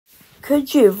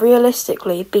Could you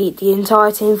realistically beat the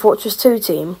entire Team Fortress 2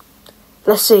 team?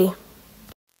 Let's see.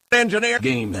 Engineer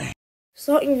game.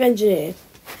 Starting with Engineer.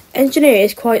 Engineer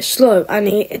is quite slow and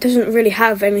it doesn't really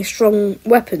have any strong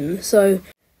weapons, so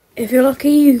if you're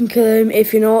lucky you can kill him,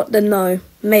 if you're not then no,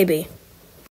 maybe.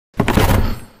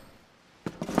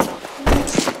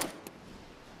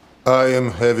 I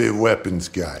am heavy weapons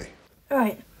guy.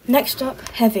 Alright, next up,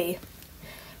 Heavy.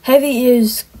 Heavy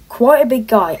is quite a big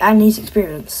guy and he's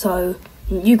experienced, so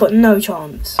you got no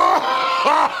chance.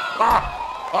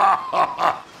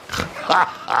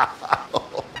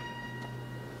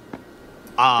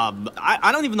 I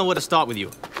don't even know where to start with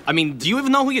you. I mean, do you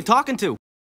even know who you're talking to?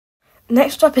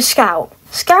 Next up is Scout.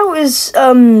 Scout is,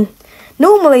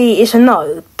 normally it's a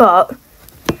no, but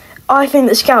I think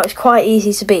that Scout is quite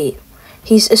easy to beat.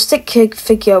 He's a stick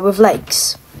figure with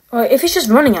legs. Right, if he's just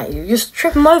running at you, just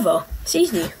trip him over. It's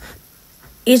easy.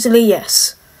 Easily,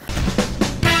 yes.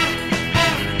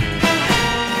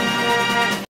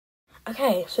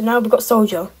 Okay, so now we've got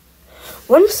Soldier.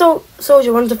 When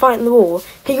Soldier wanted to fight in the war,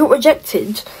 he got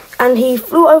rejected and he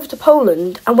flew over to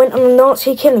Poland and went on a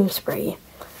Nazi killing spree.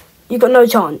 You got no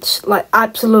chance, like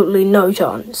absolutely no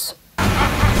chance.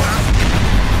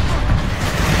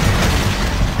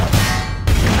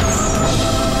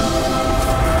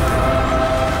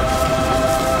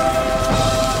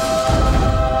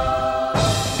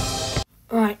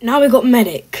 Right, now we got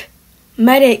Medic.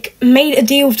 Medic made a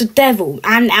deal with the devil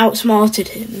and outsmarted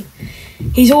him.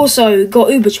 He's also got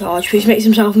Ubercharge, which makes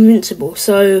himself invincible,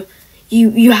 so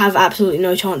you have absolutely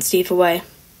no chance either way.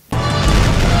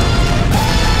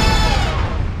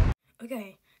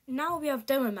 Okay, now we have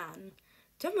Demo Man.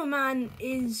 Demo Man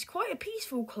is quite a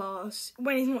peaceful class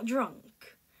when he's not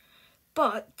drunk,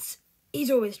 but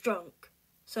he's always drunk,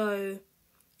 so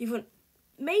you've got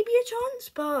maybe a chance,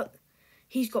 but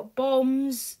he's got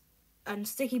bombs and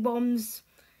sticky bombs.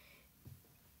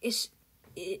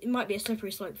 It might be a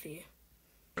slippery slope for you.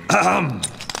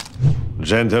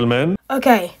 Gentlemen.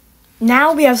 Okay,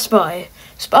 now we have Spy.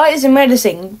 Spy is a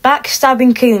menacing,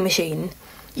 backstabbing killing machine.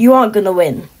 You aren't gonna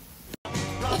win.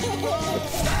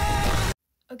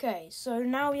 Okay, so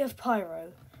now we have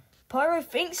Pyro. Pyro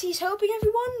thinks he's helping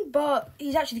everyone, but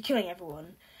he's actually killing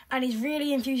everyone. And he's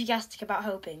really enthusiastic about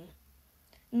helping.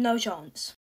 No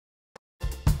chance.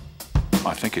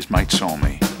 I think his mate saw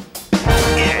me.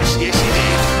 Yes, he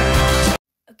did.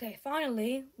 Okay,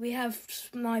 finally, we have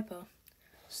Sniper.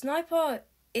 Sniper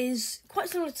is quite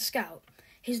similar to Scout.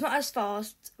 He's not as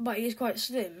fast, but he is quite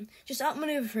slim. Just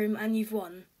outmaneuver him and you've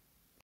won.